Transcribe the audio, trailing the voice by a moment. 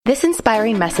This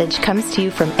inspiring message comes to you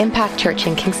from Impact Church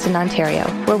in Kingston, Ontario,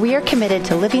 where we are committed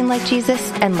to living like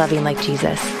Jesus and loving like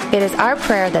Jesus. It is our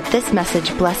prayer that this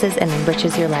message blesses and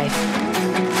enriches your life.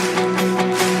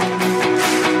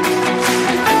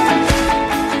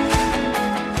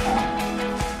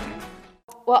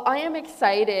 Well, I am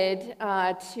excited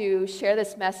to share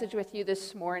this message with you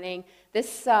this morning.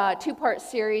 This two-part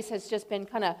series has just been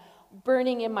kind of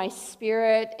burning in my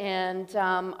spirit, and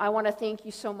I want to thank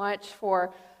you so much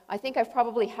for, I think I've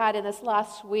probably had in this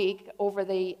last week, over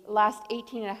the last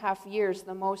 18 and a half years,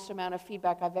 the most amount of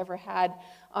feedback I've ever had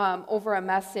over a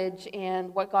message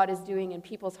and what God is doing in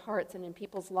people's hearts and in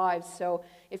people's lives. So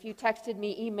if you texted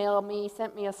me, emailed me,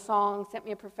 sent me a song, sent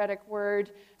me a prophetic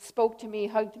word, spoke to me,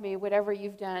 hugged me, whatever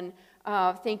you've done,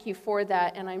 thank you for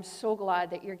that. And I'm so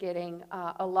glad that you're getting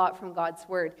a lot from God's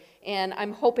word. And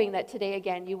I'm hoping that today,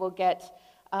 again, you will get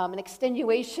an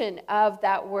extenuation of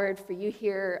that word for you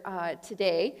here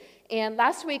today. And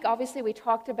last week, obviously, we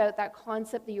talked about that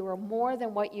concept that you are more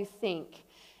than what you think.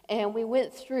 And we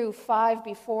went through 5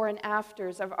 before and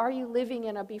afters of, are you living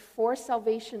in a before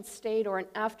salvation state or an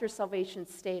after salvation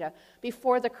state, a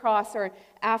before the cross or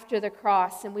after the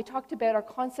cross? And we talked about our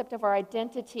concept of our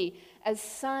identity as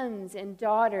sons and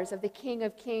daughters of the King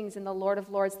of Kings and the Lord of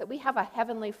Lords, that we have a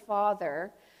heavenly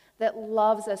Father that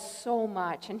loves us so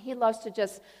much, and he loves to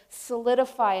just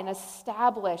solidify and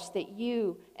establish that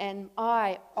you and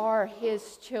I are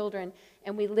his children,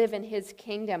 and we live in his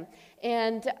kingdom.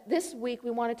 And this week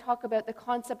we want to talk about the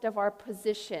concept of our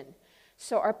position.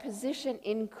 So our position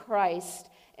in Christ,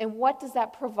 and what does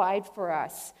that provide for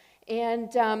us?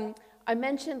 And I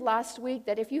mentioned last week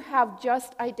that if you have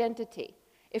just identity,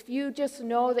 if you just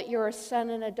know that you're a son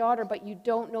and a daughter, but you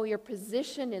don't know your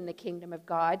position in the kingdom of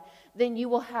God, then you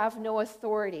will have no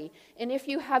authority. And if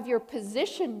you have your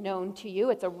position known to you,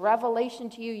 it's a revelation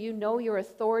to you, you know your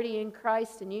authority in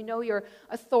Christ and you know your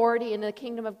authority in the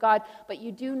kingdom of God, but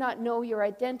you do not know your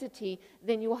identity,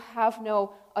 then you will have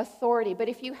no authority. But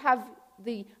if you have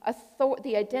the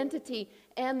identity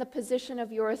and the position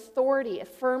of your authority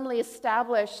firmly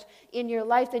established in your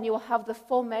life, then you will have the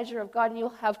full measure of God and you'll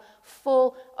have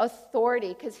full authority.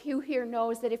 Because who here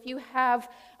knows that if you have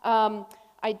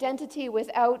identity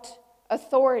without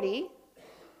authority,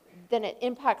 then it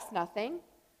impacts nothing.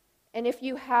 And if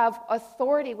you have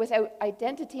authority without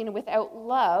identity and without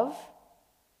love,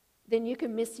 then you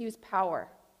can misuse power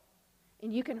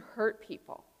and you can hurt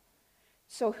people.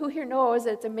 So who here knows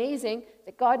that it's amazing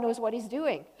that God knows what he's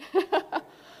doing?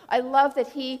 I love that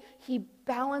he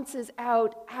balances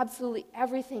out absolutely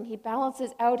everything. He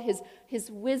balances out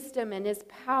his wisdom and his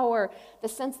power, the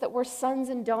sense that we're sons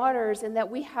and daughters and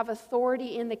that we have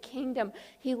authority in the kingdom.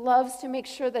 He loves to make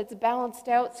sure that it's balanced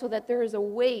out so that there is a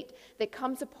weight that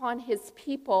comes upon his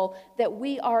people, that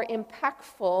we are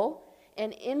impactful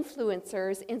and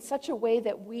influencers in such a way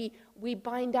that we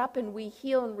bind up and we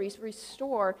heal and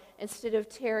restore instead of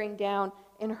tearing down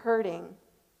and hurting.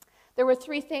 There were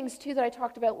 3 things, too, that I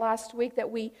talked about last week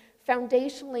that we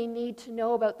foundationally need to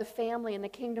know about the family and the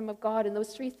kingdom of God. And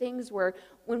those 3 things were,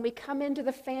 when we come into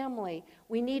the family,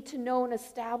 we need to know and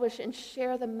establish and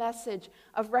share the message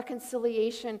of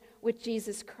reconciliation with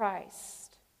Jesus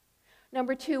Christ.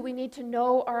 Number 2, we need to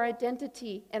know our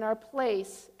identity and our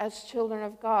place as children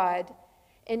of God.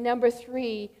 And number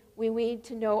 3, we need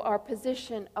to know our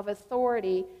position of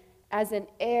authority as an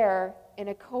heir and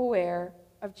a co-heir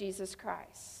of Jesus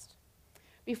Christ.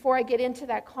 Before I get into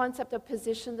that concept of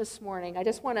position this morning, I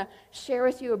just want to share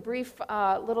with you a brief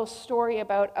little story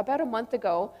about a month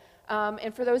ago.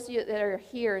 And for those of you that are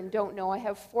here and don't know, I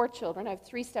have 4 children. I have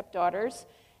 3 stepdaughters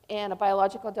and a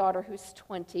biological daughter who's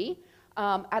 20.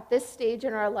 At this stage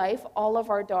in our life, all of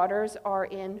our daughters are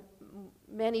in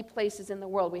many places in the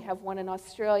world. We have one in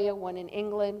Australia, one in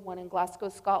England, one in Glasgow,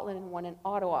 Scotland, and one in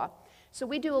Ottawa. So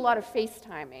we do a lot of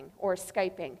FaceTiming or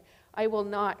Skyping. I will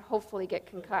not hopefully get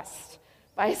concussed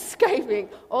by Skyping.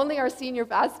 Only our senior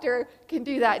pastor can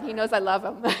do that, and he knows I love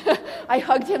him. I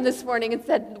hugged him this morning and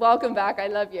said, welcome back, I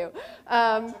love you.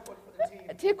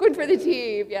 Take one for the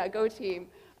team. Yeah, go team.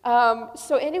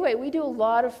 So anyway, we do a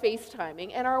lot of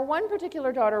FaceTiming, and our one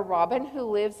particular daughter, Robin, who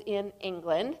lives in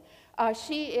England,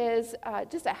 she is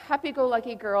just a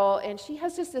happy-go-lucky girl, and she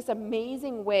has just this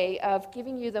amazing way of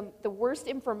giving you the worst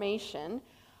information,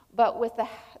 but with a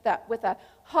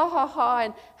ha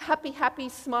and happy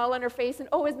smile on her face, and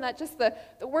oh, isn't that just the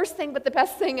worst thing but the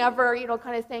best thing ever,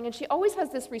 kind of thing. And she always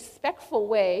has this respectful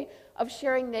way of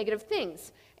sharing negative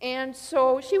things. And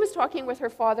so she was talking with her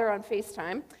father on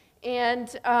FaceTime, and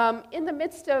in the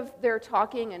midst of their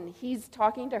talking, and he's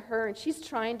talking to her, and she's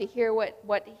trying to hear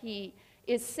what he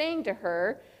is saying to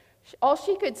her, All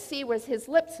she could see was his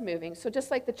lips moving. So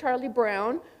just like the Charlie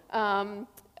Brown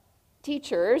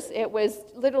teachers, it was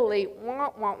literally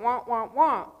wah, wah, wah, wah,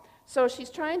 wah. So she's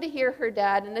trying to hear her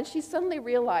dad, and then she suddenly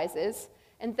realizes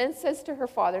and then says to her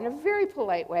father in a very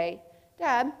polite way,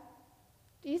 "Dad,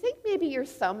 do you think maybe your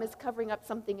thumb is covering up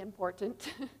something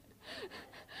important?"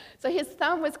 So his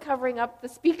thumb was covering up the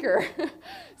speaker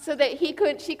so that she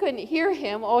couldn't hear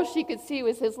him. All she could see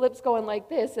was his lips going like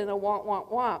this and a wah, wah,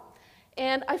 wah.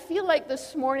 And I feel like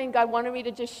this morning God wanted me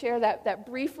to just share that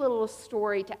brief little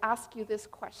story to ask you this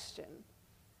question.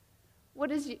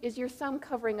 Is your thumb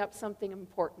covering up something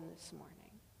important this morning?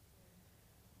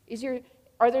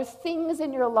 Are there things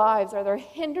in your lives, are there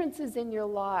hindrances in your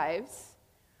lives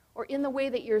or in the way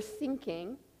that you're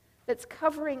thinking that's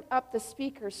covering up the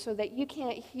speakers so that you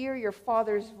can't hear your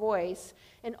Father's voice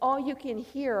and all you can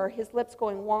hear are his lips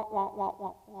going wah, wah, wah,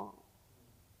 wah, wah?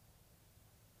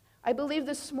 I believe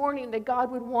this morning that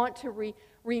God would want to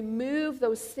remove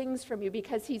those things from you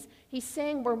because he's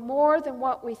saying we're more than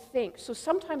what we think. So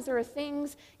sometimes there are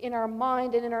things in our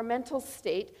mind and in our mental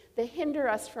state that hinder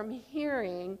us from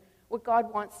hearing what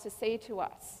God wants to say to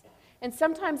us. And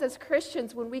sometimes as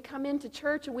Christians, when we come into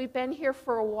church and we've been here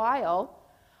for a while,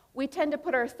 we tend to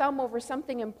put our thumb over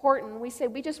something important. We say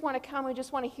we just want to come, we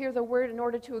just want to hear the word in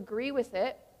order to agree with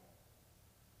it,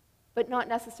 but not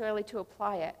necessarily to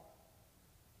apply it.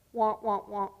 Want, want,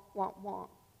 want, want, want.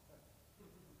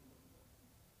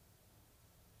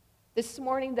 This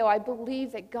morning, though, I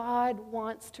believe that God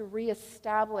wants to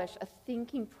reestablish a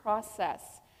thinking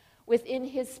process within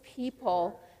his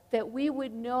people that we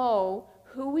would know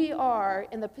who we are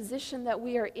and the position that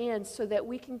we are in so that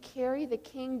we can carry the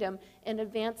kingdom and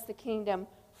advance the kingdom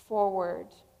forward.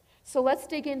 So let's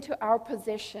dig into our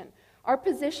position. Our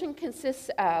position consists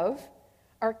of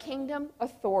our kingdom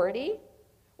authority,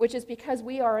 which is because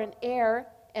we are an heir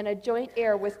and a joint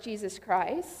heir with Jesus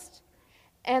Christ.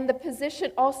 And the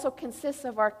position also consists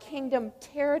of our kingdom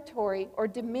territory or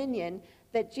dominion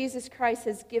that Jesus Christ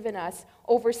has given us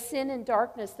over sin and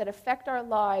darkness that affect our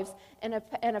lives and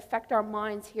affect our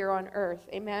minds here on earth.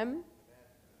 Amen?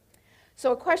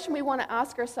 So a question we want to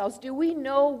ask ourselves, do we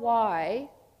know why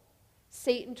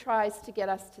Satan tries to get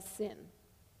us to sin?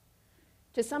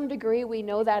 To some degree, we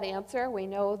know that answer. We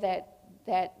know that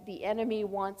the enemy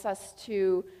wants us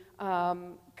to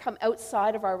come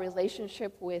outside of our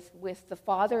relationship with the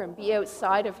Father and be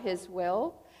outside of his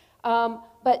will.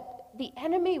 But the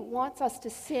enemy wants us to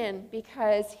sin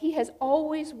because he has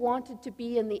always wanted to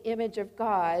be in the image of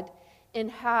God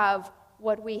and have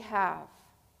what we have.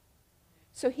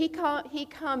 So he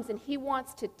comes and he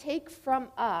wants to take from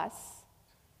us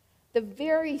the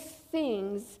very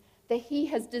things that he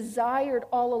has desired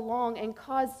all along and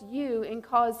caused you and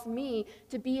caused me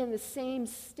to be in the same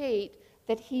state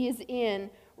that he is in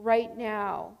right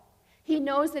now. He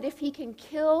knows that if he can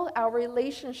kill our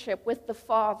relationship with the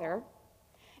Father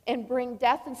and bring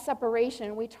death and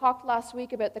separation, we talked last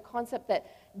week about the concept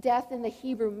that death in the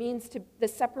Hebrew means the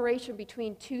separation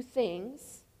between two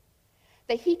things,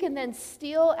 that he can then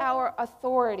steal our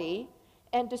authority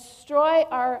and destroy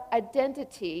our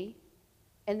identity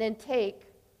and then take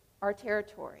our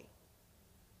territory.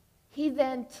 He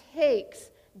then takes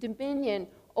dominion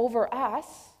over us,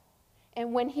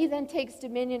 and when he then takes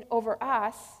dominion over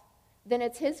us, then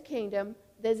it's his kingdom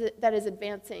that is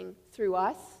advancing through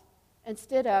us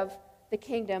instead of the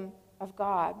kingdom of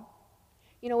God.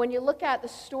 You know, when you look at the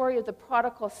story of the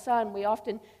prodigal son, we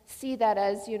often see that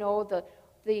as, you know,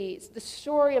 the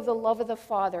story of the love of the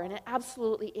Father, and it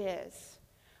absolutely is.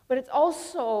 But it's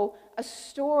also a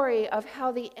story of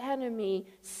how the enemy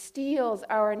steals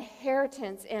our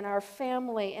inheritance and our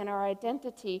family and our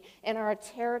identity and our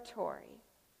territory.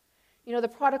 You know, the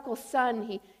prodigal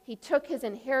son, he took his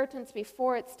inheritance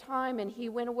before its time and he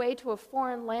went away to a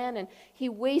foreign land and he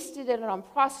wasted it on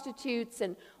prostitutes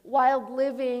and wild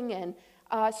living and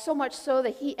so much so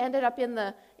that he ended up in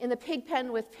the pig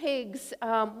pen with pigs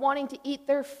wanting to eat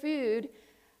their food.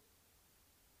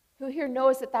 Who here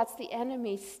knows that that's the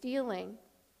enemy stealing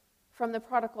from the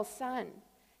prodigal son?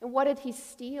 And what did he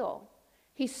steal?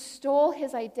 He stole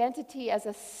his identity as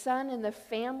a son in the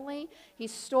family. He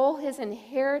stole his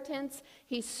inheritance.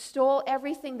 He stole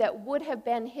everything that would have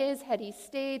been his had he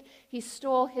stayed. He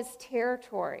stole his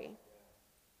territory.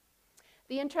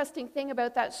 The interesting thing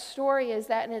about that story is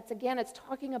that, and it's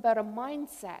talking about a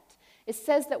mindset. It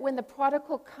says that when the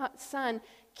prodigal son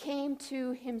came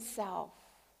to himself.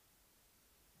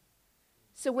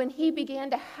 So when he began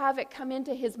to have it come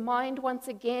into his mind once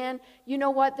again, you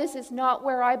know what? This is not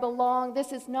where I belong.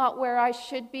 This is not where I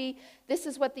should be. This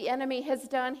is what the enemy has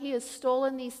done. He has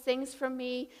stolen these things from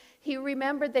me. He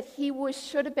remembered that he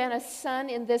should have been a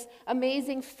son in this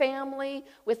amazing family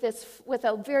with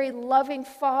a very loving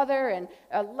father and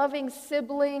a loving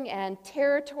sibling and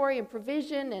territory and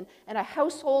provision and a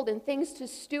household and things to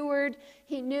steward.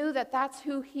 He knew that that's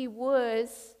who he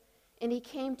was. And he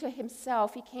came to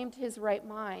himself, he came to his right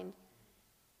mind.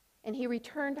 And he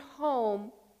returned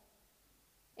home,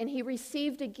 and he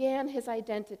received again his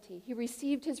identity. He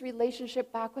received his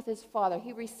relationship back with his father.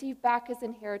 He received back his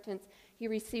inheritance. He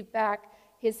received back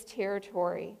his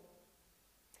territory.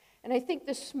 And I think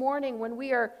this morning, when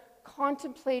we are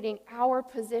contemplating our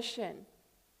position,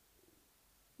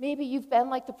 maybe you've been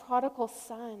like the prodigal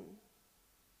son.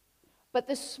 But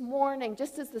this morning,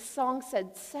 just as the song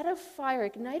said, set a fire,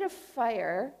 ignite a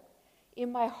fire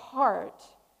in my heart,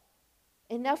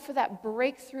 enough for that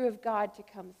breakthrough of God to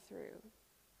come through.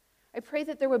 I pray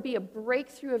that there would be a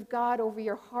breakthrough of God over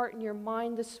your heart and your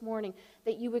mind this morning,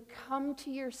 that you would come to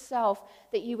yourself,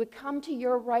 that you would come to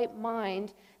your right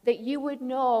mind, that you would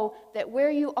know that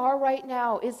where you are right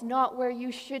now is not where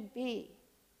you should be.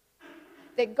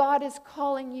 That God is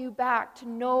calling you back to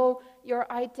know your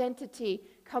identity.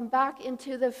 Come back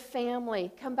into the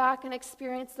family. Come back and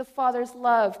experience the Father's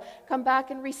love. Come back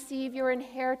and receive your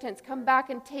inheritance. Come back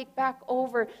and take back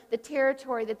over the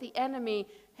territory that the enemy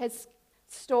has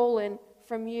stolen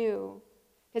from you.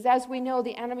 Because as we know,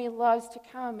 the enemy loves to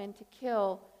come and to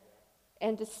kill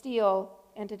and to steal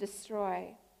and to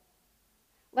destroy.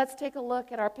 Let's take a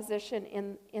look at our position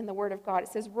in the Word of God. It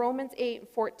says, Romans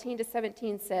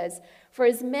 8:14-17 says, "For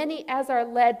as many as are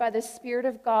led by the Spirit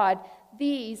of God,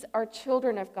 these are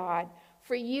children of God.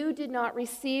 For you did not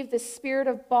receive the spirit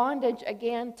of bondage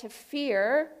again to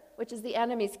fear," which is the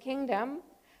enemy's kingdom,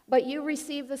 "but you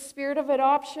received the spirit of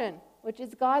adoption, which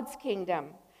is God's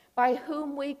kingdom, by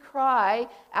whom we cry,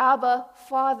 Abba,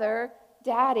 Father,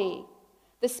 Daddy.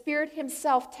 The Spirit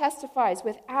himself testifies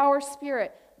with our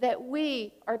spirit that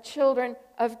we are children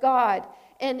of God.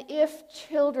 And if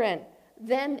children,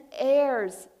 then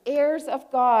heirs, heirs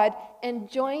of God, and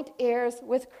joint heirs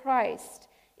with Christ,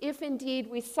 if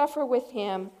indeed we suffer with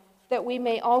him, that we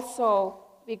may also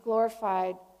be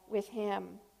glorified with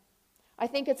him." I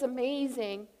think it's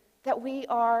amazing that we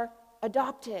are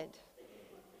adopted,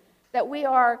 that we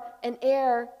are an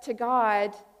heir to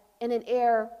God and an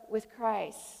heir with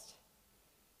Christ.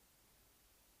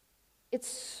 It's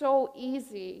so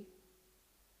easy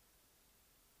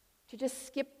to just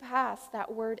skip past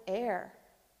that word heir.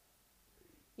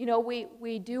 You know,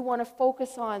 we do want to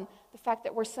focus on the fact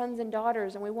that we're sons and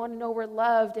daughters, and we want to know we're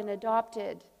loved and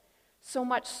adopted, so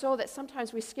much so that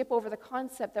sometimes we skip over the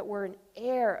concept that we're an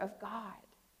heir of God.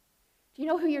 Do you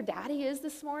know who your daddy is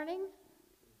this morning?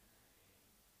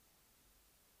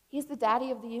 He's the daddy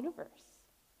of the universe.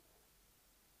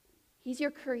 He's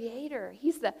your creator.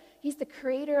 He's the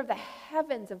creator of the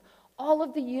heavens, of all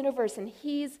of the universe, and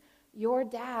he's your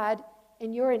dad,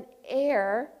 and you're an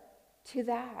heir to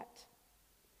that.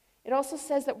 It also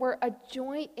says that we're a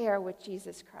joint heir with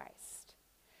Jesus Christ.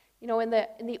 You know, in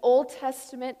the Old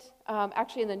Testament,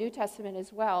 actually in the New Testament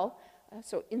as well,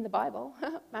 so in the Bible,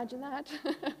 imagine that.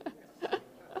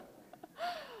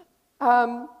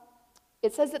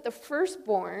 It says that the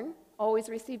firstborn always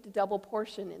received a double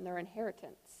portion in their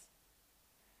inheritance.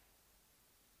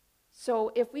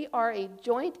 So if we are a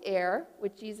joint heir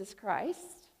with Jesus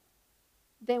Christ,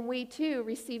 then we too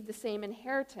receive the same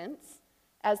inheritance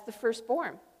as the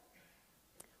firstborn.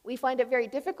 We find it very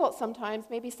difficult sometimes.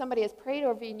 Maybe somebody has prayed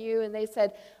over you and they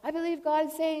said, "I believe God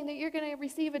is saying that you're going to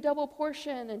receive a double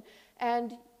portion."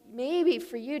 And maybe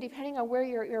for you, depending on where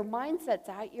your mindset's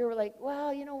at, you're like,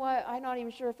 "Well, you know what? I'm not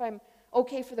even sure if I'm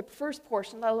okay for the first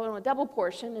portion, let alone a double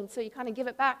portion." And so you kind of give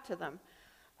it back to them.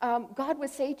 God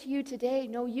would say to you today,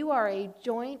 no, you are a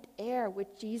joint heir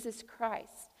with Jesus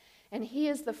Christ. And he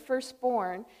is the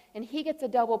firstborn, and he gets a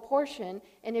double portion.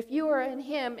 And if you are in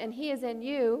him and he is in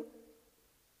you,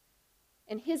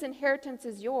 and his inheritance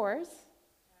is yours,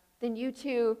 then you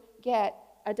too get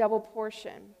a double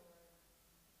portion.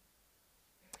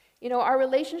 You know, our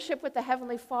relationship with the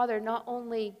Heavenly Father not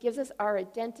only gives us our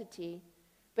identity,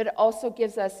 but it also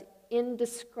gives us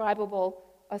indescribable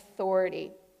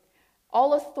authority.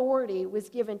 All authority was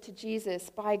given to Jesus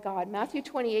by God. Matthew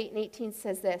 28:18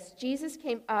 says this, "Jesus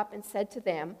came up and said to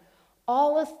them,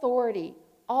 'All authority,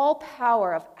 all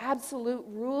power of absolute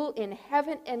rule in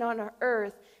heaven and on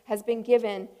earth has been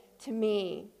given to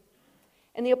me.'"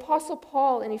 And the Apostle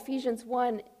Paul in Ephesians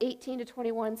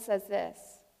 1:18-21 says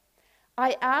this,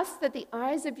 "I ask that the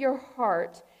eyes of your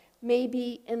heart may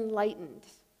be enlightened.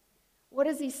 What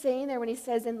is he saying there when he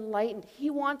says enlightened? He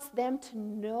wants them to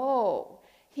know.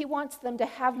 He wants them to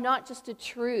have not just a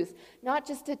truth, not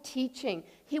just a teaching.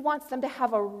 He wants them to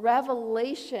have a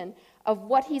revelation of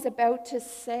what he's about to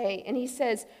say. And he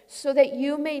says, so that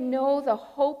you may know the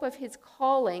hope of his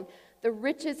calling, the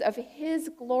riches of his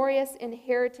glorious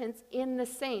inheritance in the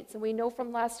saints. And we know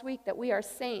from last week that we are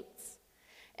saints.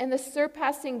 And the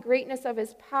surpassing greatness of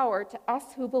his power to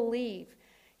us who believe.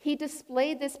 He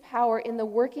displayed this power in the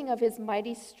working of his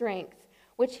mighty strength,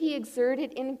 which he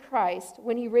exerted in Christ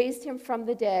when he raised him from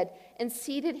the dead and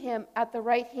seated him at the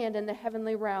right hand in the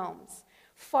heavenly realms,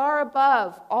 far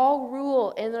above all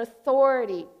rule and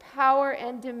authority, power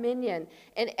and dominion,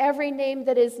 and every name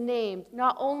that is named,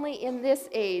 not only in this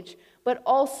age, but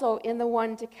also in the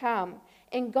one to come.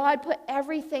 And God put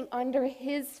everything under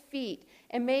his feet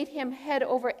and made him head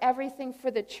over everything for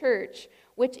the church,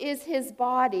 which is his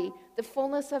body, the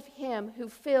fullness of him who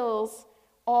fills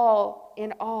all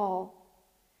in all.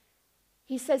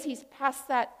 He says he's passed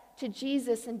that to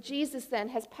Jesus, and Jesus then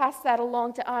has passed that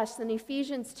along to us. In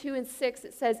Ephesians 2:6,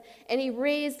 it says, and he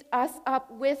raised us up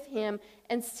with him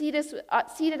and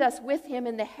seated us with him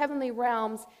in the heavenly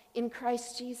realms in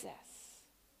Christ Jesus.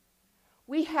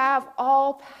 We have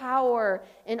all power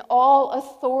and all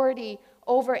authority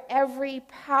over every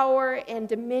power and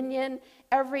dominion,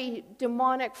 every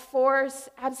demonic force,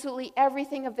 absolutely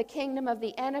everything of the kingdom of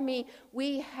the enemy.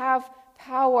 We have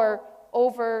power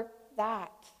over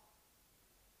that.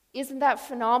 Isn't that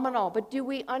phenomenal? But do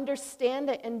we understand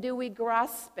it and do we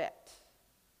grasp it?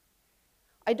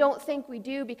 I don't think we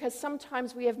do, because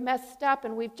sometimes we have messed up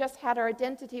and we've just had our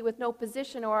identity with no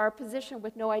position or our position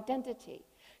with no identity.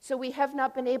 So we have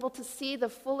not been able to see the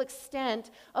full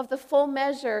extent of the full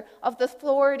measure of the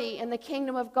authority and the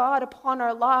kingdom of God upon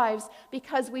our lives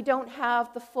because we don't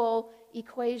have the full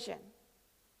equation.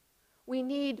 We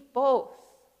need both.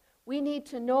 We need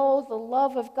to know the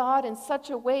love of God in such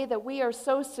a way that we are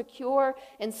so secure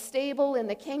and stable in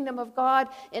the kingdom of God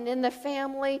and in the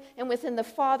family and within the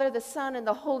Father, the Son, and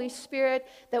the Holy Spirit,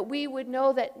 that we would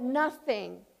know that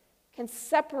nothing can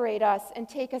separate us and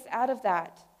take us out of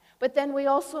that. But then we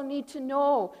also need to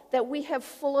know that we have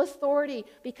full authority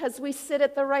because we sit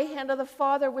at the right hand of the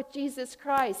Father with Jesus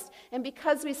Christ. And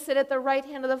because we sit at the right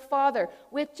hand of the Father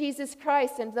with Jesus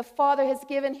Christ, and the Father has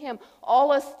given him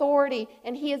all authority,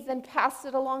 and he has then passed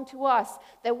it along to us,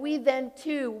 that we then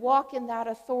too walk in that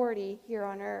authority here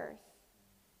on earth.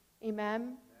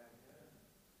 Amen?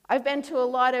 I've been to a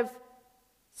lot of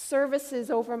services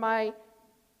over my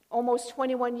almost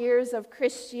 21 years of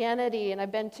Christianity, and I've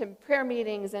been to prayer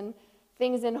meetings and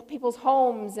things in people's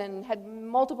homes and had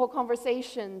multiple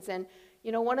conversations. And,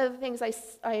 you know, one of the things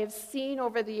I have seen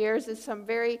over the years is some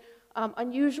very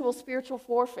unusual spiritual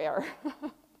warfare.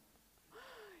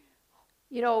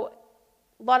 You know,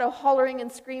 a lot of hollering and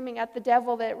screaming at the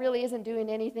devil that really isn't doing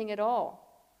anything at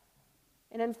all.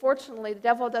 And unfortunately, the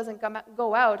devil doesn't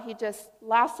go out. He just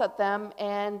laughs at them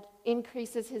and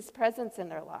increases his presence in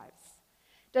their lives.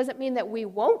 Doesn't mean that we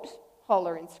won't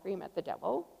holler and scream at the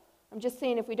devil. I'm just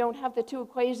saying if we don't have the two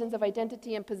equations of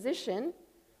identity and position,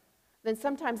 then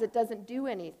sometimes it doesn't do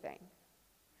anything.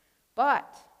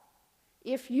 But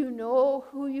if you know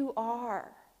who you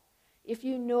are, if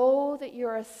you know that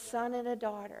you're a son and a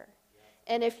daughter,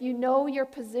 and if you know your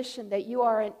position, that you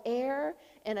are an heir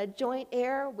and a joint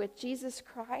heir with Jesus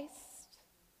Christ,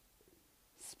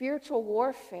 spiritual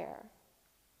warfare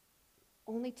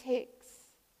only takes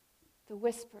the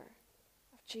whisper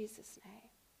of Jesus' name.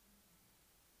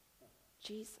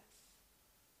 Jesus.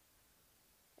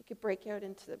 I could break out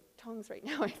into the tongues right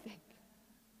now, I think.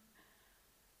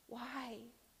 Why?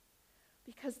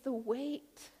 Because the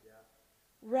weight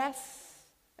rests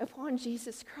upon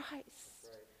Jesus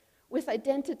Christ with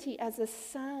identity as a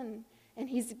son, and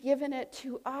he's given it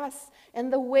to us,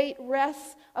 and the weight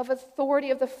rests of authority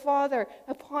of the Father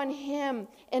upon him,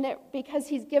 and because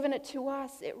he's given it to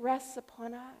us, it rests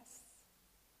upon us.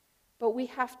 But we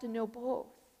have to know both.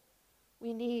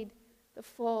 We need the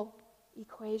full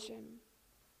equation.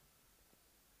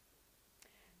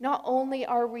 Not only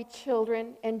are we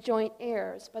children and joint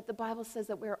heirs, but the Bible says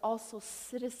that we're also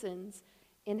citizens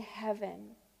in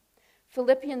heaven.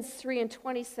 Philippians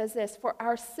 3:20 says this, for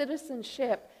our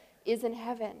citizenship is in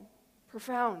heaven.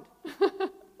 Profound.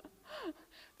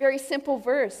 Very simple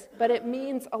verse, but it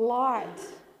means a lot.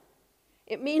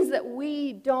 It means that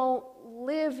we don't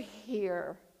live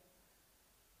here.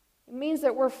 It means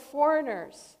that we're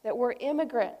foreigners, that we're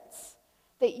immigrants,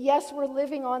 that yes, we're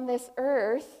living on this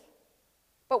earth,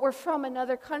 but we're from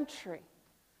another country.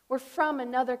 We're from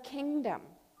another kingdom.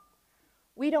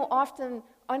 We don't often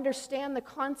understand the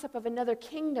concept of another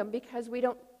kingdom because we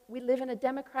live in a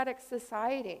democratic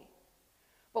society.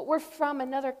 But we're from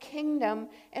another kingdom,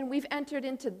 and we've entered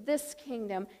into this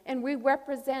kingdom, and we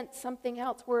represent something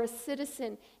else. We're a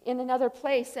citizen in another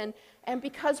place, and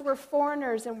because we're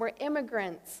foreigners and we're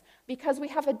immigrants, because we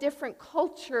have a different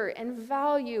culture and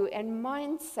value and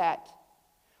mindset,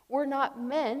 we're not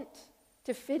meant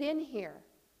to fit in here.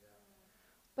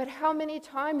 But how many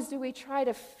times do we try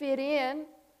to fit in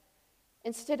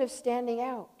instead of standing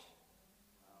out?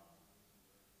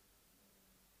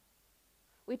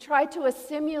 We try to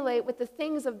assimilate with the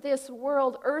things of this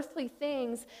world, earthly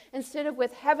things, instead of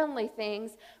with heavenly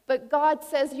things. But God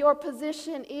says your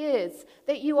position is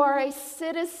that you are a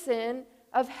citizen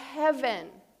of heaven.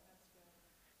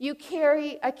 You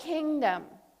carry a kingdom.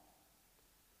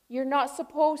 You're not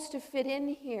supposed to fit in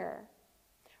here.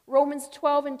 Romans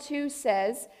 12:2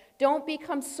 says, don't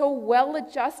become so well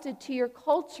adjusted to your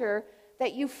culture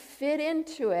that you fit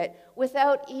into it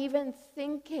without even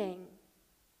thinking.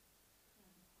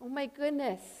 Oh my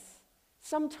goodness.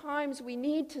 Sometimes we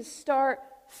need to start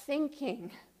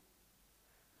thinking.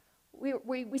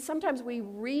 Sometimes we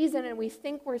reason and we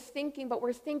think we're thinking, but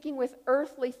we're thinking with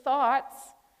earthly thoughts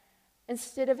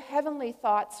instead of heavenly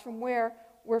thoughts from where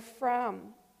we're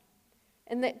from.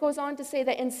 And that goes on to say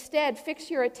that instead,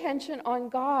 fix your attention on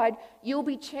God. You'll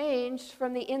be changed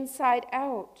from the inside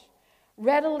out.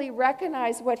 Readily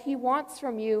recognize what He wants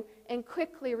from you and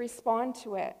quickly respond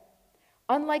to it.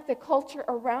 Unlike the culture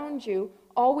around you,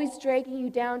 always dragging you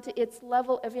down to its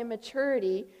level of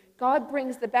immaturity, God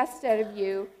brings the best out of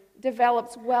you,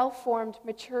 develops well-formed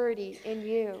maturity in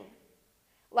you.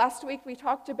 Last week we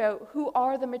talked about who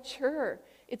are the mature.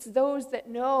 It's those that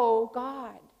know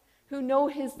God, who know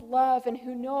His love, and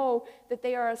who know that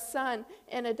they are a son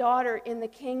and a daughter in the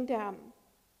kingdom.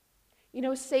 You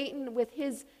know, Satan, with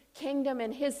his kingdom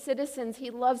and his citizens,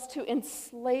 he loves to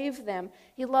enslave them.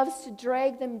 He loves to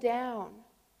drag them down.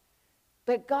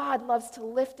 But God loves to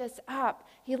lift us up.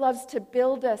 He loves to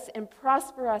build us and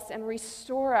prosper us and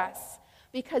restore us.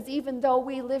 Because even though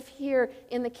we live here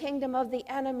in the kingdom of the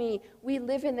enemy, we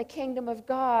live in the kingdom of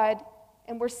God,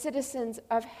 and we're citizens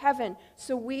of heaven.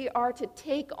 So we are to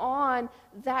take on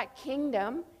that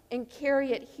kingdom and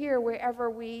carry it here wherever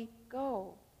we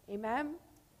go. Amen?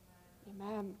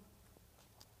 Amen.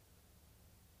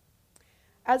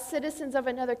 As citizens of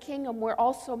another kingdom, we're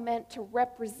also meant to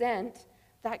represent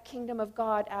that kingdom of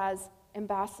God as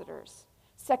ambassadors.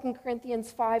 2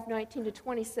 Corinthians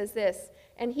 5:19-20 says this,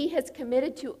 and He has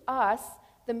committed to us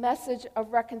the message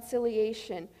of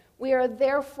reconciliation. We are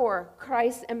therefore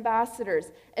Christ's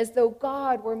ambassadors, as though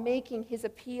God were making His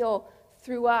appeal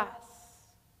through us.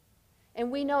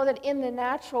 And we know that in the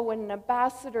natural, when an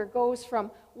ambassador goes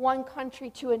from one country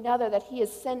to another, that he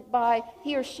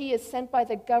or she is sent by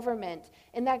the government.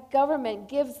 And that government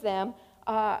gives them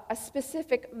a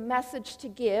specific message to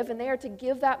give, and they are to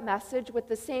give that message with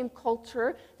the same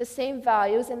culture, the same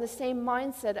values, and the same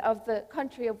mindset of the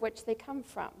country of which they come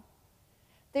from.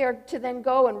 They are to then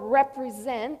go and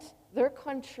represent their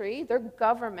country, their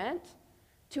government,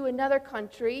 to another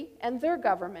country and their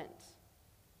government.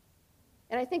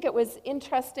 And I think it was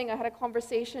interesting. I had a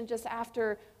conversation just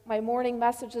after my morning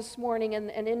message this morning, and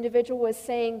an individual was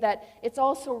saying that it's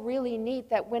also really neat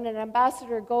that when an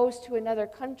ambassador goes to another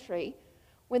country,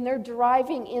 when they're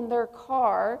driving in their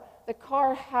car, the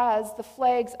car has the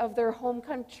flags of their home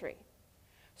country.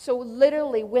 So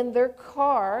literally, when their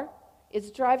car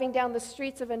is driving down the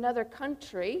streets of another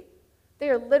country, they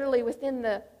are literally within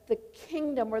the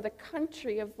kingdom or the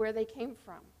country of where they came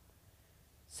from.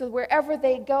 So wherever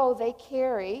they go, they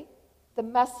carry the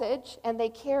message, and they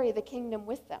carry the kingdom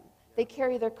with them. They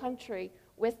carry their country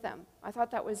with them. I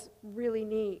thought that was really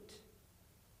neat.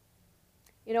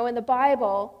 You know, in the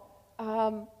Bible,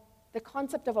 the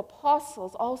concept of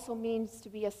apostles also means to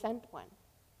be a sent one.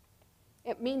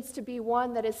 It means to be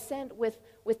one that is sent with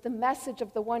the message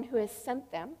of the one who has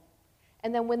sent them.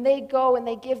 And then when they go and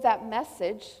they give that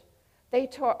message, they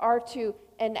are to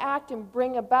enact and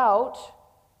bring about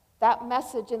that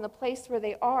message in the place where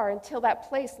they are until that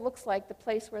place looks like the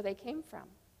place where they came from.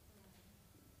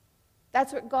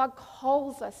 That's what God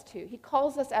calls us to. He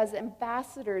calls us as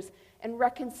ambassadors and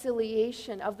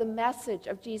reconciliation of the message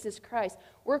of Jesus Christ.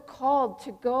 We're called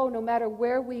to go no matter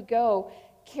where we go,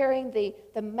 carrying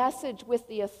the message with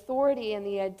the authority and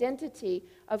the identity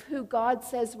of who God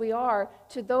says we are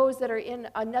to those that are in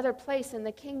another place in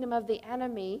the kingdom of the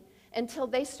enemy until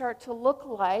they start to look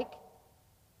like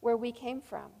where we came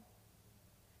from.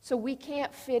 So we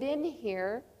can't fit in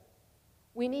here.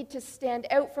 We need to stand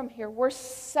out from here. We're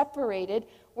separated.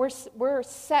 we're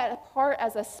set apart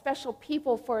as a special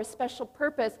people for a special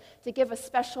purpose to give a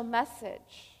special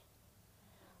message.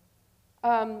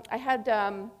 I had,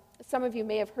 some of you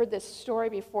may have heard this story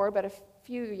before, but a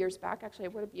few years back, actually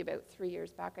it would be about 3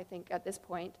 years back, I think, at this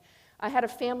point, I had a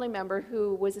family member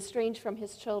who was estranged from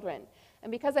his children.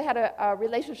 And because I had a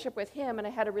relationship with him and I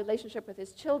had a relationship with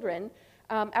his children,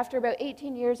 after about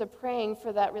 18 years of praying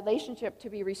for that relationship to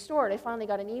be restored, I finally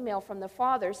got an email from the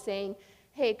father saying,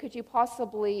 hey, could you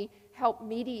possibly help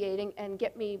mediating and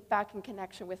get me back in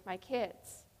connection with my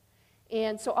kids?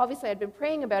 And so obviously I'd been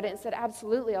praying about it and said,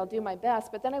 absolutely, I'll do my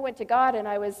best. But then I went to God and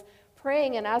I was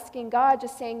praying and asking God,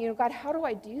 just saying, God, how do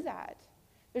I do that?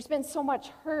 There's been so much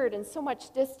hurt and so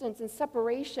much distance and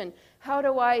separation. How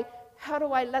do I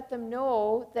let them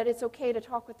know that it's okay to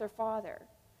talk with their father?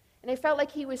 And I felt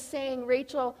like he was saying,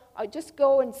 Rachel, just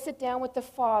go and sit down with the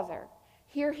father.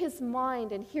 Hear his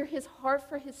mind and hear his heart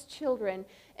for his children,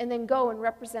 and then go and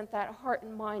represent that heart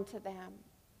and mind to them.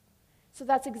 So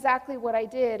that's exactly what I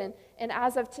did. And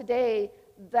as of today,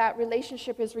 that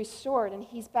relationship is restored, and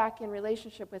he's back in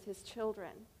relationship with his children.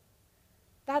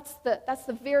 That's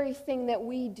the very thing that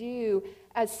we do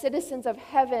as citizens of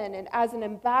heaven and as an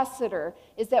ambassador,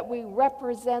 is that we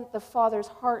represent the Father's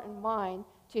heart and mind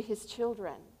to his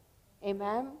children.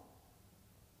 Amen?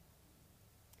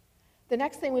 The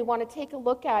next thing we want to take a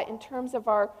look at in terms of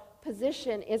our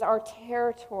position is our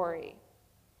territory.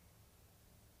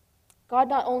 God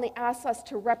not only asks us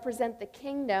to represent the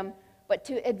kingdom, but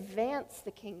to advance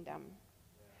the kingdom.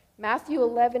 Matthew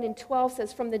 11:12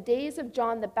 says, from the days of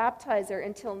John the Baptizer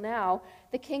until now,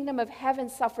 the kingdom of heaven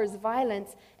suffers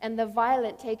violence, and the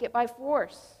violent take it by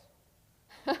force.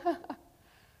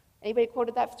 Anybody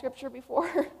quoted that scripture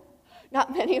before?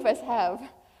 Not many of us have.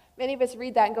 Many of us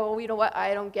read that and go, oh, you know what,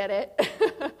 I don't get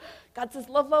it. God says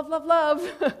love, love, love,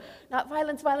 love. Not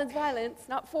violence, violence, violence,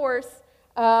 not force.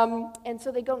 And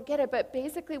so they don't get it. But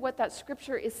basically what that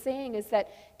scripture is saying is that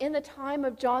in the time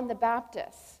of John the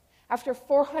Baptist, after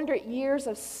 400 years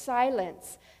of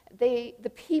silence,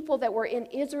 the people that were in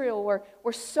Israel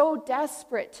were so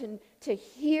desperate to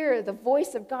hear the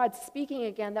voice of God speaking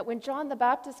again, that when John the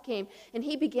Baptist came and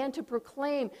he began to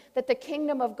proclaim that the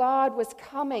kingdom of God was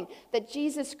coming, that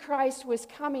Jesus Christ was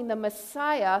coming, the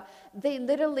Messiah, they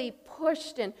literally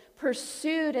pushed and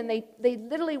pursued, and they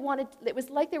literally wanted, it was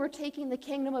like they were taking the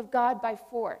kingdom of God by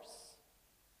force.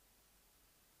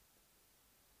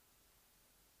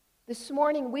 This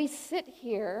morning we sit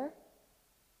here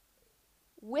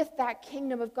with that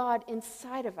kingdom of God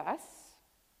inside of us,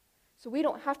 so we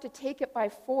don't have to take it by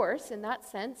force in that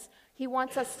sense. He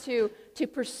wants us to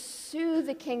pursue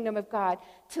the kingdom of God,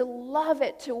 to love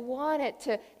it, to want it,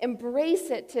 to embrace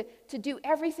it, to do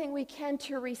everything we can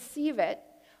to receive it.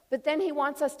 But then he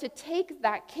wants us to take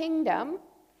that kingdom,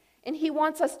 and he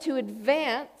wants us to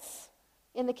advance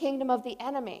in the kingdom of the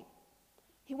enemy.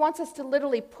 He wants us to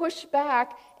literally push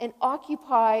back and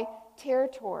occupy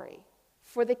territory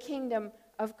for the kingdom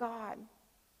of God.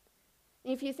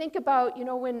 And if you think about,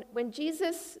 when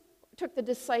Jesus took the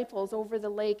disciples over the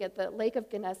lake at the Lake of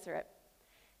Gennesaret,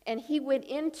 and he went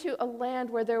into a land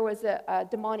where there was a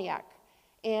demoniac,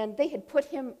 and they had put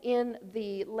him in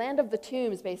the land of the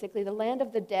tombs, basically, the land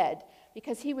of the dead,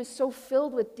 because he was so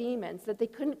filled with demons that they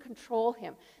couldn't control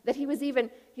him, that he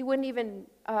wouldn't even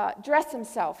dress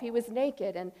himself. He was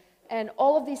naked, and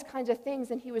all of these kinds of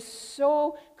things, and he was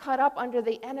so caught up under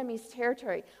the enemy's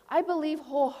territory. I believe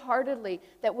wholeheartedly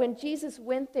that when Jesus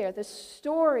went there, the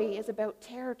story is about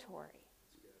territory.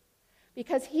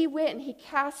 Because he went and he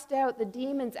cast out the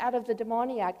demons out of the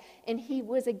demoniac, and he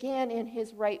was again in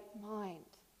his right mind.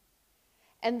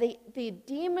 And the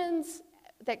demons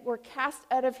that were cast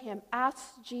out of him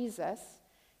asked Jesus,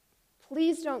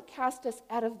 please don't cast us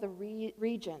out of the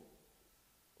region.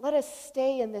 Let us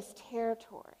stay in this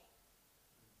territory.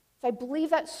 So I believe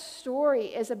that story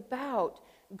is about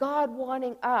God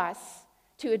wanting us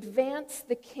to advance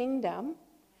the kingdom,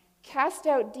 cast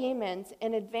out demons,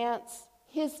 and advance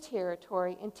his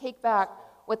territory and take back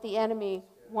what the enemy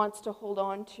wants to hold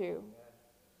on to.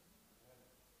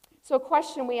 So a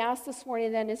question we asked this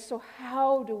morning then is, so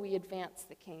how do we advance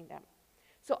the kingdom?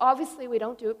 So obviously we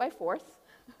don't do it by force.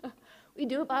 We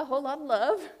do it by a whole lot of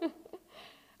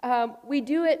love. We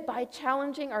do it by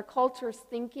challenging our culture's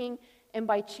thinking and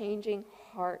by changing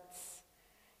hearts.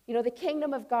 The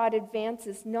kingdom of God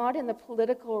advances not in the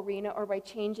political arena or by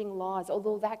changing laws,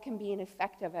 although that can be an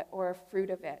effect of it or a fruit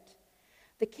of it.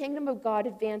 The kingdom of God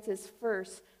advances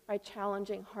first by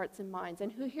challenging hearts and minds.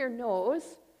 And who here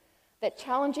knows that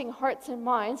challenging hearts and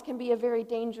minds can be a very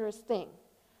dangerous thing?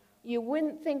 You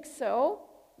wouldn't think so,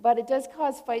 but it does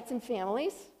cause fights in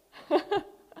families.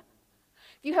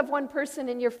 If you have one person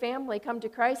in your family come to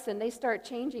Christ and they start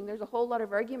changing, there's a whole lot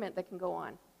of argument that can go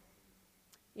on.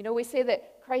 You know, we say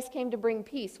that Christ came to bring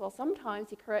peace. Well, sometimes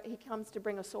he comes to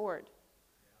bring a sword.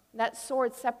 And that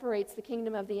sword separates the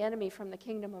kingdom of the enemy from the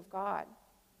kingdom of God.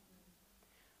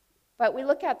 But we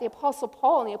look at the Apostle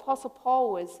Paul, and the Apostle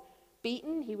Paul was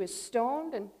beaten, he was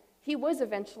stoned, and he was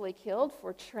eventually killed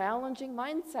for challenging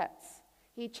mindsets.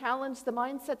 He challenged the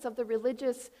mindsets of the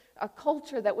religious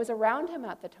culture that was around him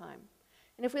at the time.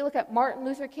 And if we look at Martin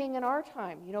Luther King in our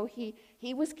time, you know,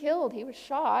 he was killed, he was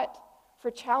shot for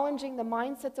challenging the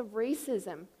mindsets of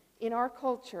racism in our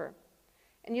culture.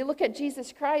 And you look at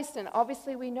Jesus Christ, and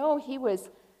obviously we know he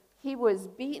was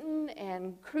beaten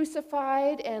and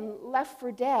crucified and left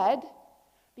for dead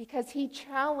because he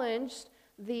challenged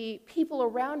the people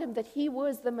around him that he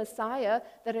was the Messiah,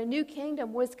 that a new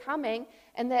kingdom was coming,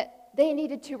 and that they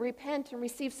needed to repent and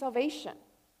receive salvation.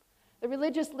 The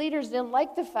religious leaders didn't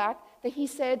like the fact that he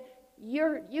said,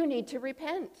 you need to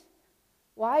repent.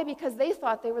 Why? Because they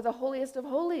thought they were the holiest of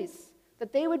holies,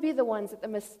 that they would be the ones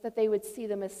that they would see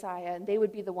the Messiah, and they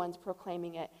would be the ones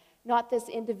proclaiming it, not this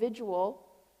individual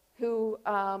who,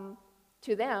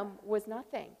 to them, was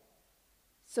nothing.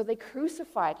 So they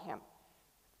crucified him.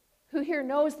 Who here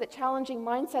knows that challenging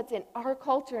mindsets in our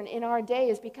culture and in our day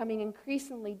is becoming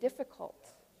increasingly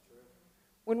difficult?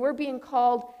 When we're being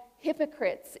called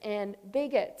hypocrites and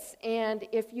bigots, and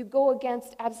if you go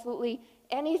against absolutely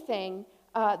anything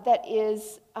that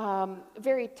is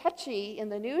very touchy in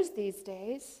the news these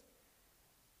days,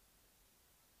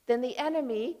 then the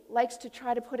enemy likes to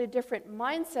try to put a different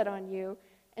mindset on you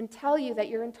and tell you that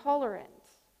you're intolerant.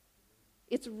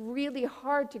 It's really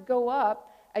hard to go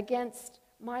up against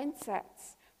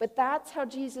mindsets. But that's how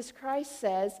Jesus Christ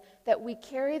says that we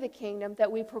carry the kingdom,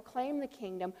 that we proclaim the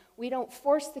kingdom. We don't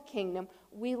force the kingdom.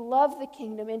 We love the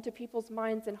kingdom into people's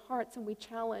minds and hearts, and we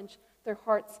challenge their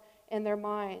hearts and their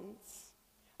minds.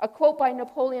 A quote by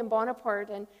Napoleon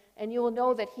Bonaparte, and you will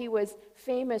know that he was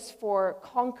famous for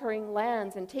conquering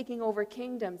lands and taking over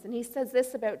kingdoms. And he says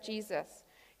this about Jesus.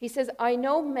 He says, "I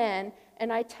know men,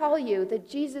 and I tell you that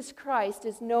Jesus Christ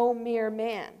is no mere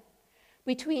man.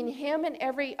 Between him and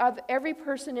every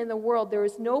person in the world, there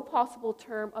is no possible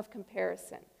term of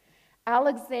comparison.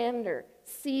 Alexander,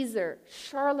 Caesar,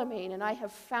 Charlemagne, and I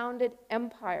have founded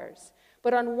empires.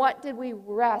 But on what did we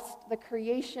rest the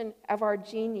creation of our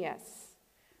genius?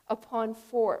 Upon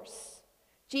force.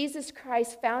 Jesus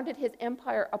Christ founded his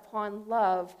empire upon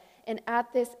love, and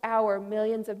at this hour,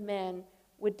 millions of men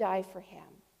would die for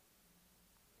him."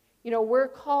 You know, we're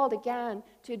called again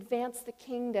to advance the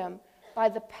kingdom by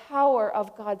the power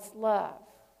of God's love.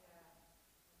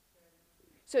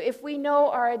 So if we know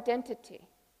our identity,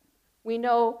 we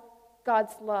know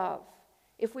God's love.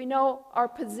 If we know our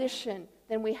position,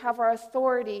 then we have our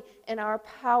authority and our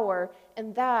power,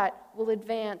 and that will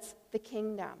advance the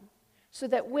kingdom. So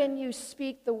that when you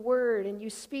speak the word and you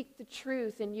speak the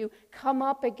truth and you come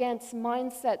up against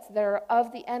mindsets that are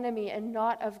of the enemy and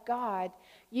not of God,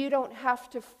 you don't have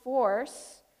to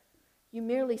force, you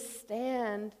merely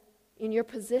stand in your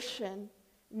position,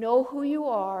 know who you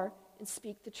are, and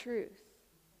speak the truth.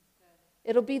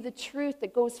 It'll be the truth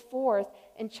that goes forth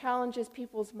and challenges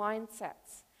people's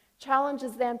mindsets,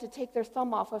 challenges them to take their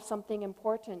thumb off of something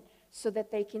important so that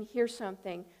they can hear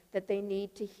something that they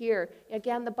need to hear.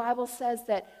 Again, the Bible says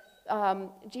that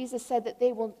Jesus said that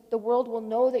the world will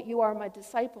know that you are my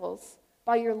disciples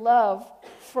by your love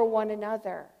for one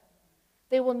another.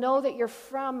 They will know that you're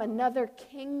from another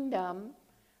kingdom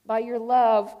by your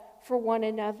love for one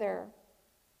another.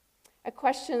 A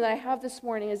question that I have this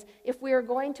morning is, if we are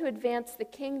going to advance the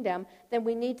kingdom, then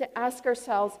we need to ask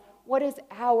ourselves, what is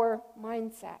our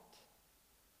mindset?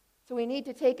 So we need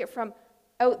to take it from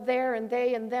out there and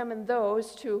they and them and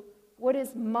those to, what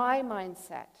is my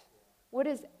mindset? What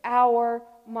is our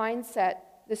mindset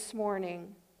this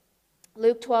morning?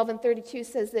 Luke 12:32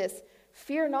 says this,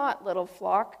 "Fear not, little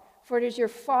flock, for it is your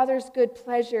Father's good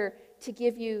pleasure to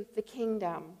give you the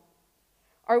kingdom."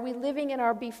 Are we living in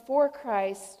our before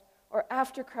Christ or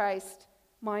after Christ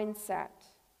mindset?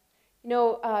 You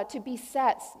know, to be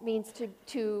set means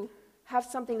to have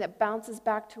something that bounces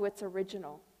back to its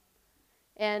original.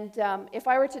 And if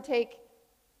I were to take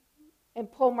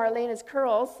and pull Marlena's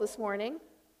curls this morning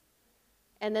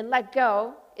and then let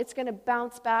go, it's going to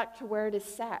bounce back to where it is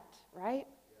set, right?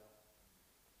 Yeah.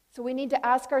 So we need to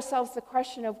ask ourselves the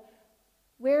question of,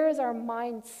 where is our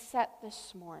mind set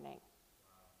this morning?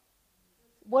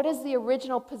 What is the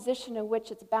original position in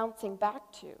which it's bouncing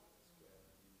back to?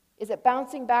 Is it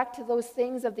bouncing back to those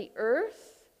things of the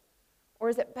earth, or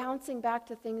is it bouncing back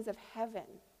to things of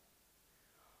heaven?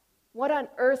 What on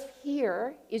earth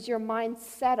here is your mind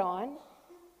set on,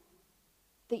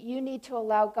 that you need to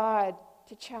allow God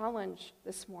to challenge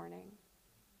this morning?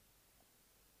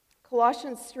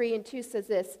 Colossians 3:2 says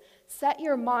this, "Set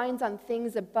your minds on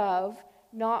things above,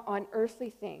 not on earthly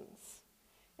things."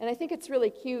 And I think it's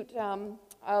really cute.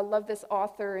 I love this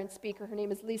author and speaker. Her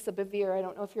name is Lisa Bevere. I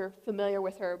don't know if you're familiar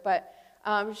with her, but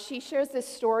she shares this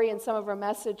story in some of her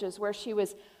messages where she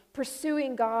was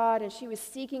pursuing God and she was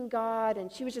seeking God and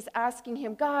she was just asking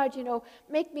him, "God,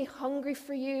 make me hungry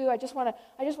for you. I just want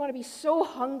to be so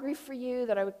hungry for you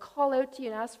that I would call out to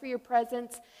you and ask for your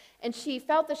presence." And she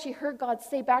felt that she heard God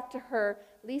say back to her,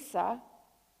 "Lisa,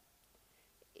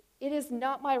 it is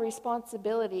not my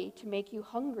responsibility to make you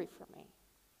hungry for me.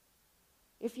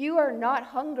 If you are not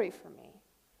hungry for me,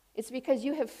 it's because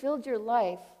you have filled your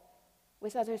life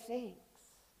with other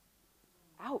things."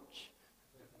 Ouch.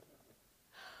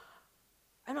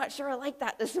 I'm not sure I like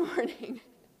that this morning.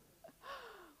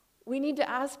 We need to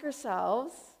ask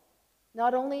ourselves,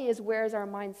 not only is where's our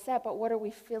mind set, but what are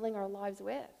we filling our lives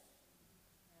with?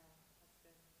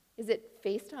 Is it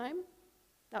FaceTime?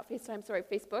 Not FaceTime, sorry,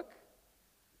 Facebook?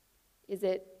 Is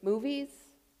it movies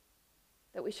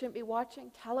that we shouldn't be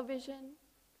watching? Television?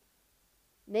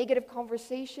 Negative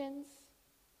conversations?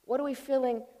 What are we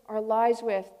filling our lives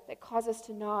with that cause us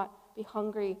to not be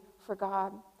hungry for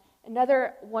God?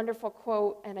 Another wonderful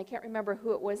quote, and I can't remember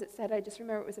who it was that said, I just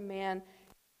remember it was a man,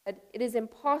 said, "It is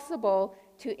impossible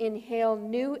to inhale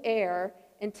new air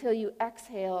until you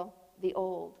exhale the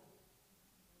old."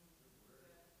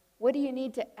 What do you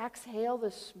need to exhale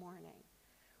this morning?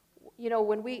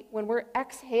 When we're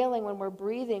exhaling, when we're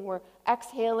breathing, we're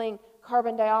exhaling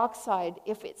carbon dioxide.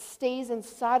 If it stays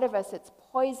inside of us, it's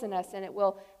poisonous, and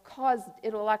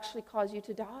it'll actually cause you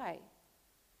to die.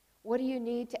 What do you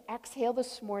need to exhale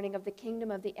this morning of the kingdom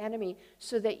of the enemy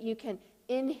so that you can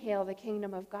inhale the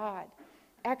kingdom of God?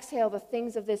 Exhale the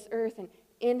things of this earth and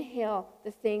inhale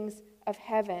the things of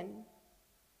heaven.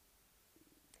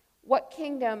 What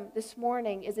kingdom this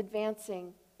morning is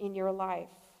advancing in your life?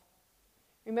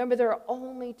 Remember, there are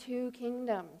only two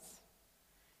kingdoms.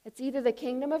 It's either the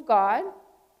kingdom of God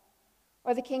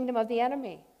or the kingdom of the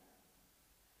enemy.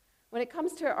 When it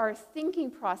comes to our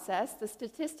thinking process, the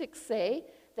statistics say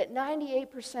that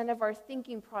 98% of our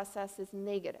thinking process is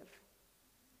negative.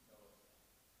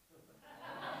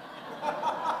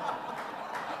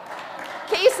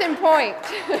 Case in point.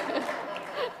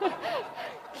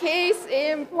 Case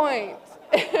in point.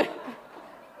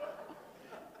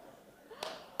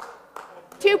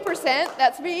 2%,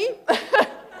 that's me,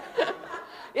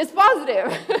 is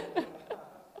positive.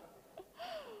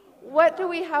 What do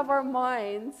we have our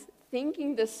minds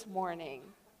thinking this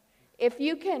morning? If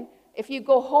you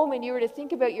go home and you were to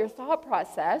think about your thought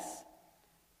process,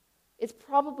 it's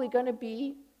probably going to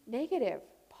be negative,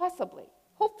 possibly.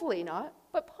 Hopefully not,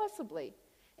 but possibly.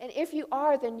 And if you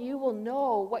are, then you will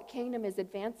know what kingdom is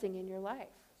advancing in your life.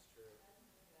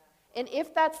 And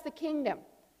if that's the kingdom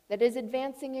that is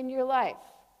advancing in your life,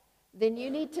 then you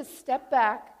need to step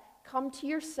back, come to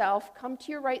yourself, come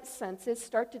to your right senses,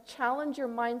 start to challenge your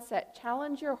mindset,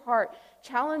 challenge your heart,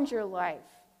 challenge your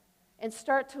life, and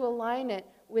start to align it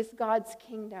with God's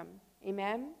kingdom.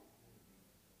 Amen?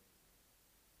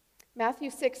 Matthew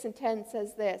 6:10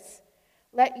 says this,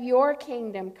 "Let your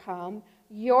kingdom come,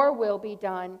 your will be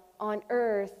done on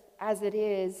earth as it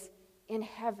is in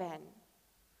heaven."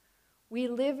 We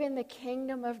live in the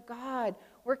kingdom of God.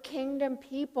 We're kingdom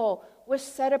people. We're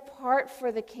set apart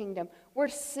for the kingdom. We're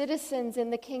citizens in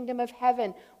the kingdom of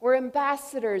heaven. We're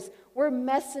ambassadors. We're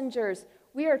messengers.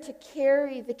 We are to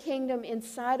carry the kingdom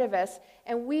inside of us,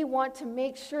 and we want to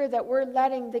make sure that we're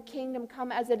letting the kingdom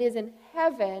come as it is in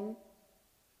heaven,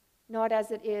 not as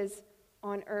it is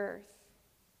on earth.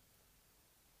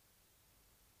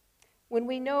 When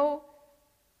we know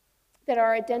that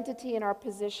our identity and our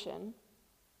position,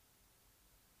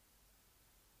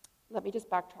 let me just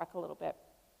backtrack a little bit.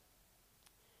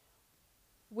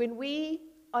 When we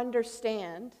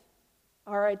understand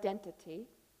our identity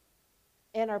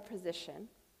and our position,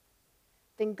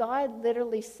 then God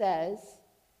literally says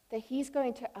that He's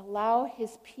going to allow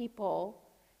His people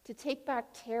to take back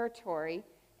territory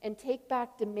and take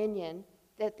back dominion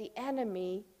that the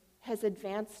enemy has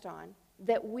advanced on,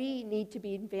 that we need to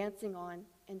be advancing on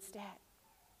instead.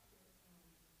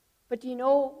 But do you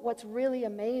know what's really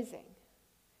amazing?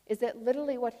 Is that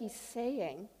literally what He's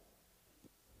saying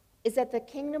is that the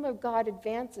kingdom of God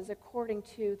advances according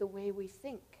to the way we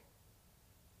think.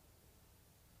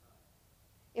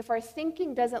 If our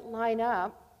thinking doesn't line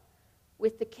up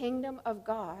with the kingdom of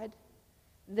God,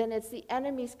 then it's the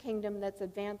enemy's kingdom that's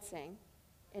advancing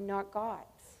and not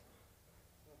God's.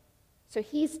 So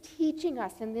He's teaching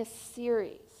us in this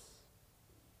series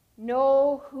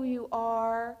Know who you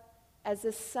are as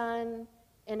a son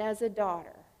and as a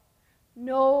daughter.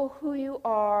 Know who you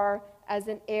are as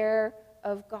an heir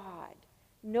of God.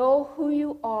 Know who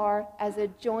you are as a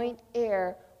joint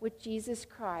heir with Jesus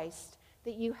Christ,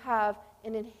 that you have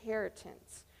an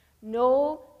inheritance.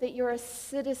 Know that you're a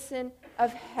citizen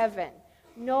of heaven.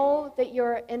 Know that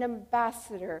you're an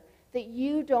ambassador, that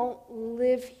you don't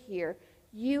live here.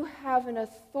 You have an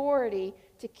authority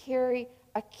to carry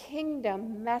a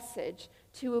kingdom message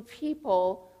to a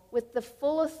people with the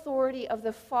full authority of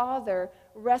the Father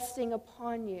resting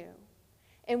upon you.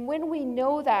 And when we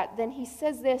know that, then he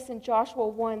says this in Joshua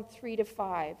 1,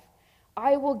 3-5.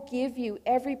 I will give you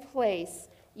every place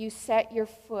you set your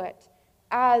foot,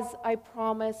 as I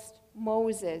promised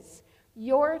Moses.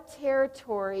 Your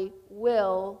territory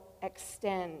will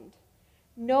extend.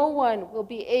 No one will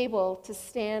be able to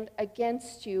stand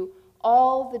against you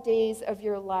all the days of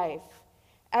your life.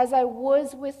 As I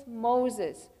was with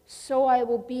Moses, so I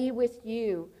will be with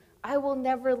you. I will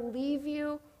never leave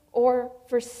you or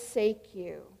forsake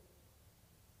you.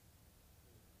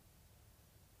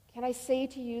 Can I say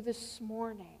to you this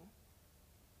morning,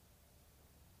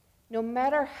 no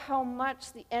matter how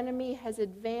much the enemy has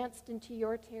advanced into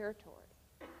your territory,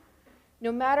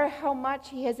 no matter how much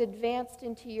he has advanced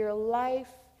into your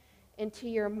life, into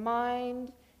your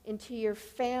mind, into your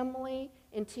family,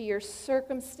 into your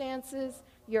circumstances,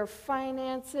 your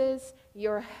finances,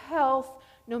 your health,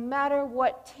 no matter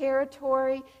what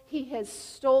territory he has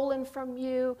stolen from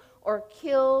you or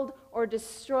killed or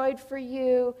destroyed for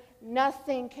you,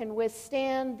 nothing can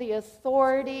withstand the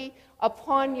authority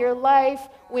upon your life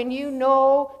when you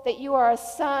know that you are a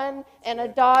son and a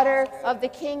daughter of the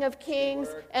King of Kings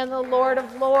and the Lord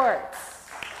of Lords.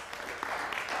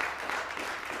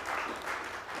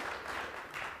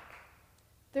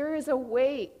 There is a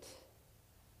weight.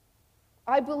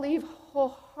 I believe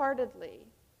wholeheartedly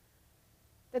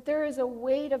that there is a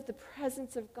weight of the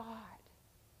presence of God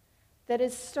that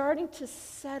is starting to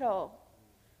settle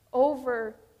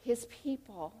over his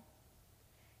people.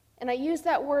 And I use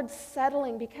that word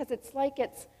settling because it's like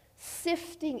it's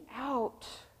sifting out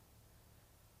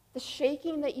the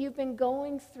shaking that you've been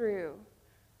going through.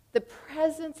 The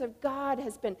presence of God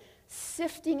has been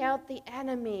sifting out the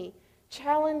enemy,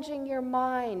 challenging your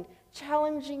mind,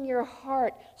 challenging your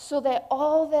heart, so that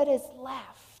all that is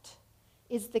left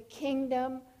is the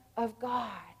kingdom of God.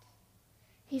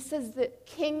 He says the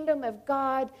kingdom of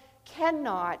God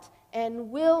cannot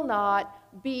and will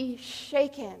not be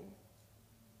shaken.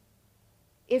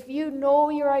 If you know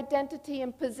your identity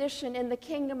and position in the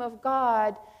kingdom of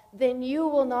God, then you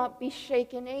will not be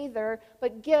shaken either.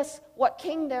 But guess what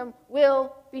kingdom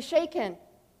will be shaken?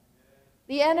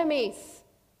 The enemies.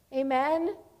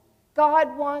 Amen?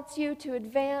 God wants you to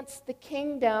advance the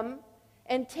kingdom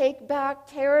and take back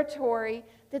territory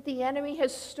that the enemy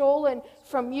has stolen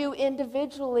from you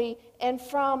individually and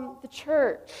from the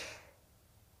church.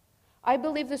 I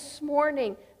believe this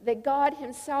morning that God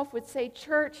himself would say,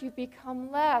 church, you've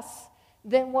become less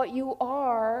than what you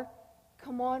are.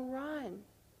 Come on, run.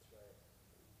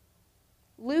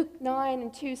 Luke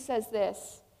 9:2 says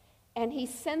this, and he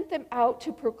sent them out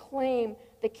to proclaim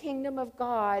the kingdom of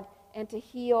God and to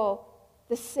heal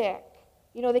the sick.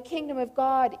 You know, the kingdom of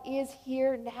God is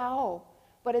here now,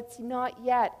 but it's not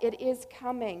yet. It is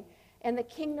coming. And the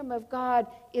kingdom of God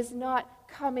is not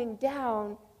coming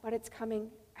down, but it's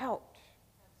coming out.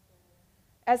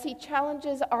 As he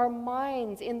challenges our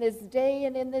minds in this day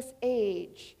and in this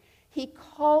age, he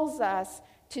calls us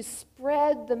to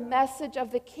spread the message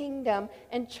of the kingdom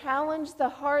and challenge the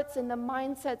hearts and the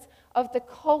mindsets of the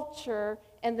culture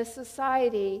and the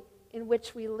society in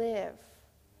which we live.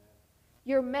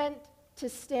 You're meant to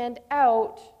stand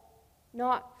out,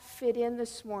 not fit in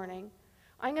this morning.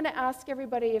 I'm going to ask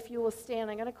everybody if you will stand.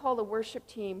 I'm going to call the worship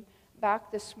team back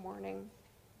this morning.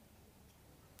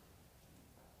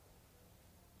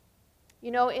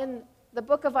 You know, in the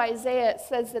book of Isaiah, it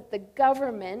says that the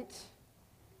government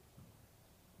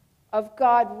of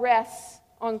God rests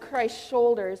on Christ's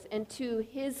shoulders, and to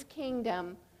his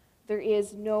kingdom there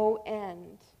is no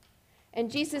end. And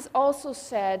Jesus also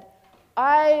said,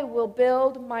 I will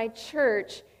build my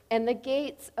church, and the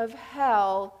gates of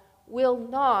hell will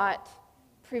not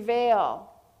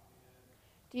prevail.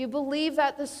 Do you believe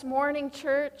that this morning,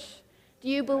 church? Do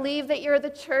you believe that you're the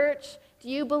church? Do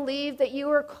you believe that you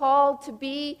are called to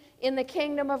be in the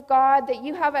kingdom of God, that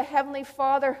you have a heavenly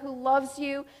Father who loves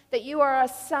you, that you are a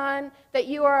son, that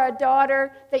you are a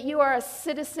daughter, that you are a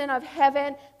citizen of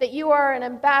heaven, that you are an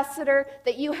ambassador,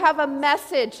 that you have a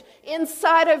message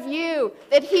inside of you,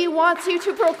 that he wants you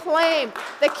to proclaim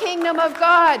the kingdom of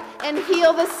God and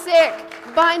heal the sick,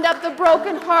 bind up the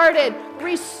brokenhearted,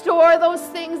 restore those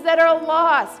things that are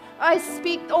lost. I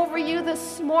speak over you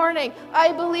this morning.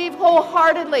 I believe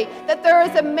wholeheartedly that there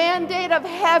is a mandate of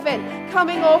heaven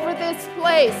coming over this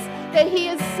place, that he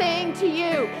is saying to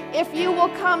you, if you will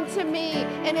come to me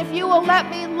and if you will let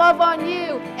me love on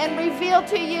you and reveal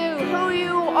to you who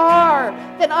you are,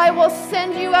 then I will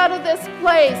send you out of this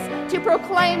place to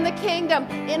proclaim the kingdom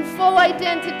in full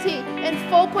identity, in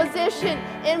full position,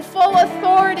 in full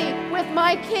authority, with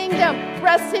my kingdom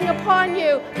resting upon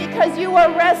you, because you are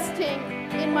resting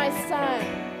in my Son.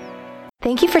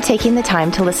 Thank you for taking the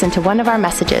time to listen to one of our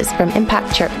messages from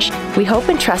Impact Church. We hope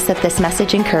and trust that this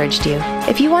message encouraged you.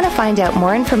 If you want to find out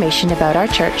more information about our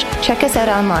church, check us out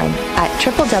online at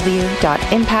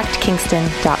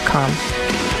www.impactkingston.com.